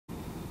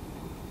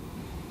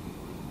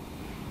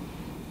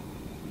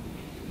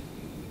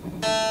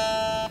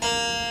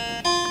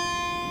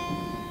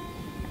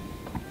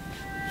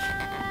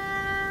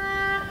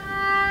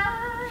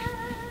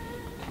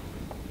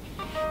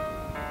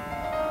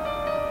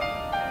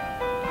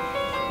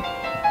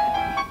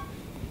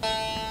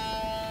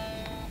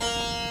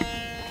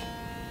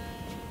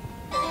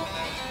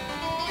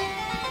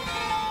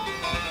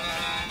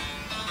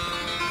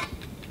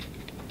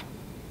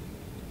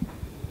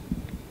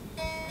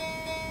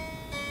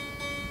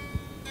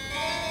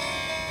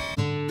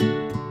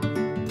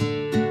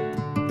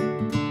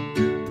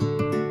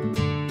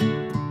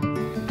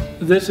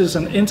This is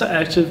an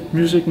interactive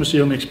music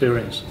museum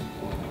experience.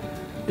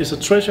 It's a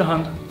treasure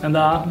hunt and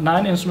there are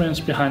 9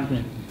 instruments behind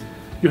me.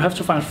 You have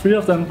to find 3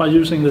 of them by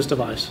using this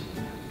device.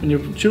 When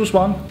you choose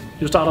one,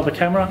 you start up a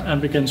camera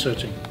and begin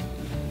searching.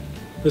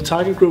 The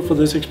target group for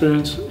this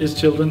experience is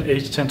children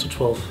aged 10 to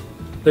 12.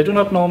 They do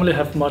not normally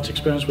have much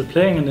experience with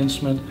playing an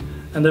instrument,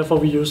 and therefore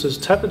we use this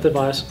tablet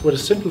device with a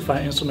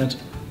simplified instrument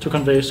to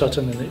convey such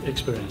an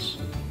experience.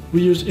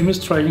 We use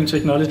image tracking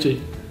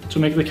technology to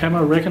make the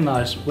camera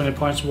recognize when it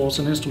points towards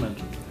an instrument.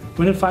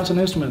 When it finds an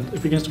instrument,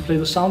 it begins to play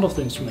the sound of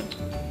the instrument.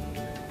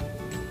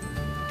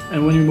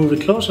 And when you move it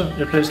closer,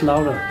 it plays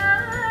louder.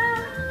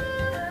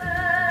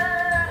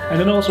 And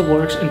it also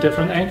works in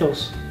different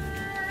angles.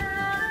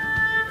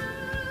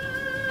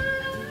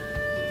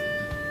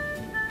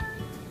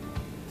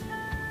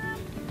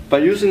 By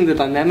using the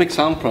dynamic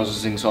sound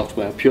processing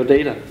software, Pure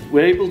Data,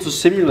 we're able to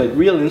simulate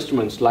real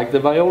instruments like the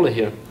viola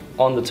here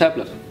on the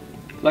tablet,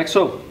 like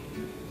so.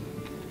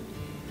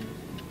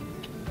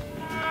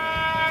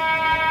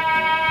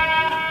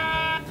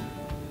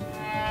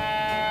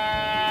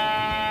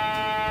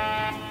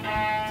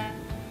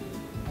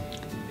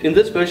 In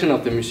this version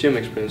of the museum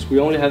experience, we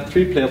only have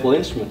 3 playable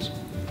instruments.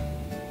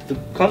 The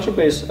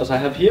contrabass, as I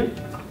have here,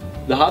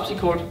 the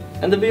harpsichord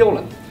and the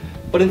viola.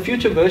 But in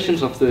future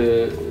versions of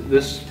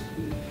this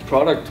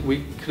product,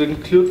 we could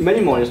include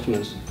many more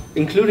instruments,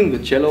 including the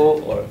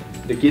cello or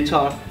the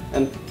guitar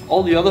and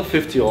all the other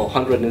 50 or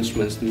 100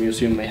 instruments the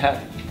museum may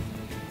have.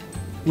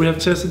 We have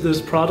tested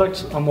this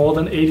product on more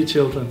than 80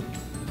 children,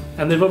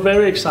 and they were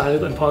very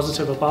excited and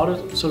positive about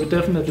it, so we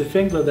definitely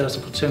think that there's a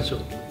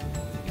potential.